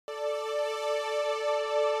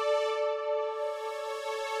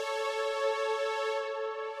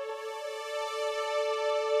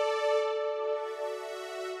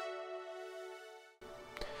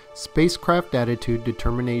Spacecraft attitude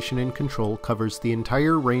determination and control covers the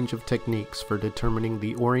entire range of techniques for determining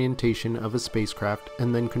the orientation of a spacecraft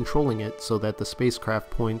and then controlling it so that the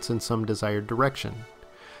spacecraft points in some desired direction.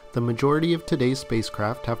 The majority of today's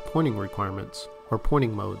spacecraft have pointing requirements, or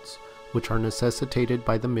pointing modes, which are necessitated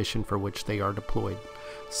by the mission for which they are deployed.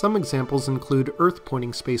 Some examples include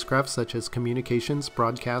Earth-pointing spacecraft such as communications,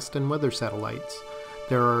 broadcast, and weather satellites.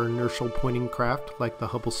 There are inertial pointing craft like the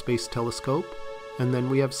Hubble Space Telescope, and then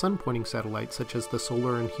we have sun-pointing satellites such as the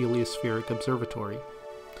Solar and Heliospheric Observatory.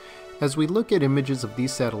 As we look at images of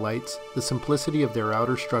these satellites, the simplicity of their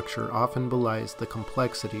outer structure often belies the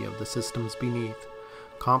complexity of the systems beneath.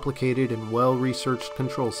 Complicated and well-researched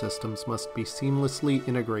control systems must be seamlessly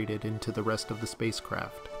integrated into the rest of the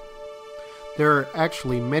spacecraft. There are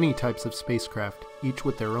actually many types of spacecraft, each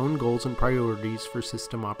with their own goals and priorities for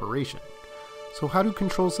system operation. So how do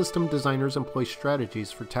control system designers employ strategies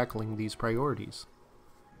for tackling these priorities?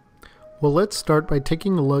 Well, let's start by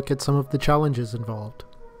taking a look at some of the challenges involved.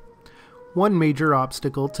 One major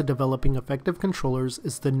obstacle to developing effective controllers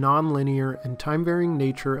is the non-linear and time-varying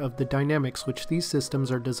nature of the dynamics which these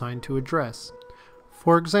systems are designed to address.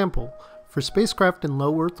 For example, for spacecraft in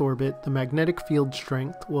low Earth orbit, the magnetic field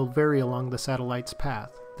strength will vary along the satellite's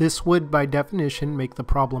path. This would, by definition, make the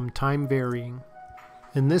problem time-varying.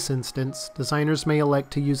 In this instance, designers may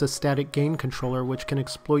elect to use a static gain controller which can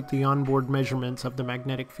exploit the onboard measurements of the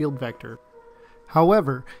magnetic field vector.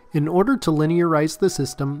 However, in order to linearize the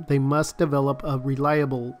system, they must develop a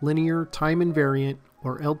reliable linear time-invariant,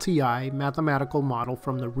 or LTI, mathematical model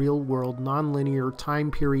from the real-world nonlinear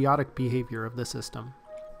time-periodic behavior of the system.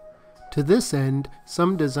 To this end,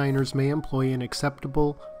 some designers may employ an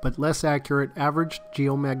acceptable but less accurate average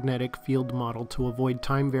geomagnetic field model to avoid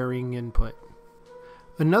time-varying input.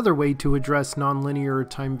 Another way to address nonlinear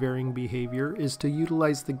time-varying behavior is to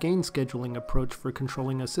utilize the gain scheduling approach for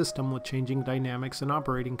controlling a system with changing dynamics and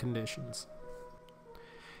operating conditions.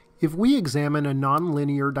 If we examine a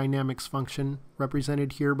nonlinear dynamics function,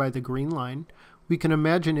 represented here by the green line, we can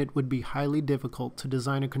imagine it would be highly difficult to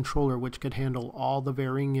design a controller which could handle all the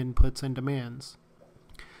varying inputs and demands.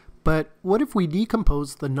 But what if we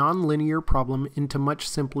decompose the nonlinear problem into much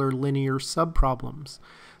simpler linear subproblems?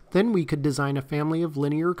 Then we could design a family of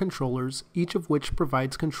linear controllers, each of which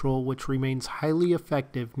provides control which remains highly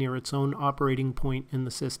effective near its own operating point in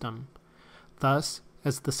the system. Thus,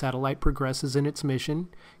 as the satellite progresses in its mission,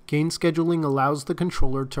 gain scheduling allows the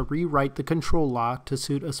controller to rewrite the control law to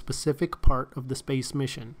suit a specific part of the space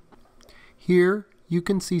mission. Here, you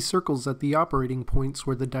can see circles at the operating points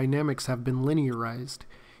where the dynamics have been linearized.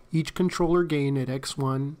 Each controller gain at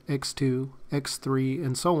x1, x2, x3,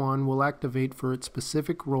 and so on will activate for its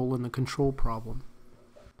specific role in the control problem.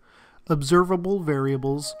 Observable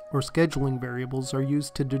variables, or scheduling variables, are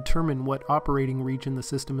used to determine what operating region the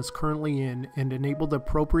system is currently in and enable the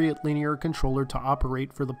appropriate linear controller to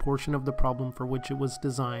operate for the portion of the problem for which it was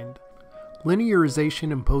designed.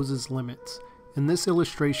 Linearization imposes limits. In this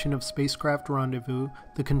illustration of spacecraft rendezvous,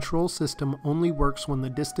 the control system only works when the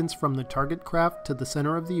distance from the target craft to the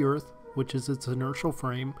center of the Earth, which is its inertial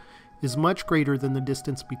frame, is much greater than the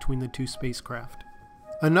distance between the two spacecraft.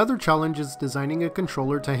 Another challenge is designing a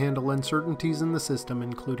controller to handle uncertainties in the system,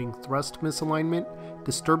 including thrust misalignment,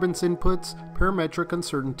 disturbance inputs, parametric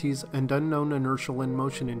uncertainties, and unknown inertial and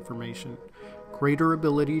motion information. Greater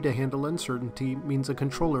ability to handle uncertainty means a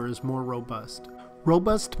controller is more robust.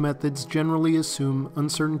 Robust methods generally assume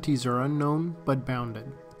uncertainties are unknown but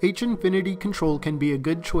bounded. H-infinity control can be a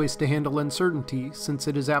good choice to handle uncertainty since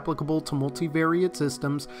it is applicable to multivariate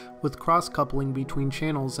systems with cross-coupling between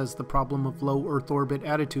channels as the problem of low Earth orbit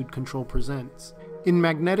attitude control presents. In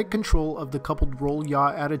magnetic control of the coupled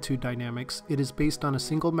roll-yaw attitude dynamics, it is based on a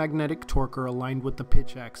single magnetic torquer aligned with the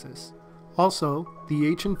pitch axis. Also, the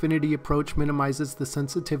H-infinity approach minimizes the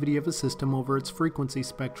sensitivity of a system over its frequency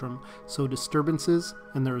spectrum, so disturbances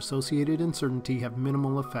and their associated uncertainty have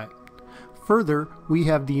minimal effect. Further, we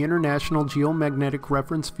have the International Geomagnetic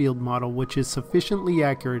Reference Field Model, which is sufficiently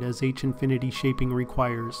accurate as H-infinity shaping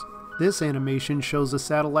requires. This animation shows a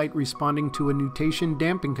satellite responding to a nutation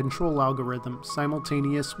damping control algorithm,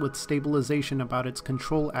 simultaneous with stabilization about its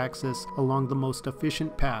control axis along the most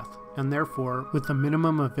efficient path, and therefore with a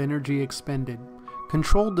minimum of energy expended.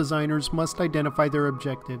 Control designers must identify their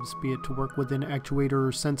objectives, be it to work within actuator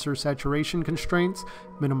or sensor saturation constraints,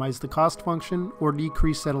 minimize the cost function, or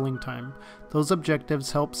decrease settling time. Those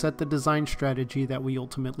objectives help set the design strategy that we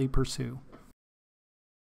ultimately pursue.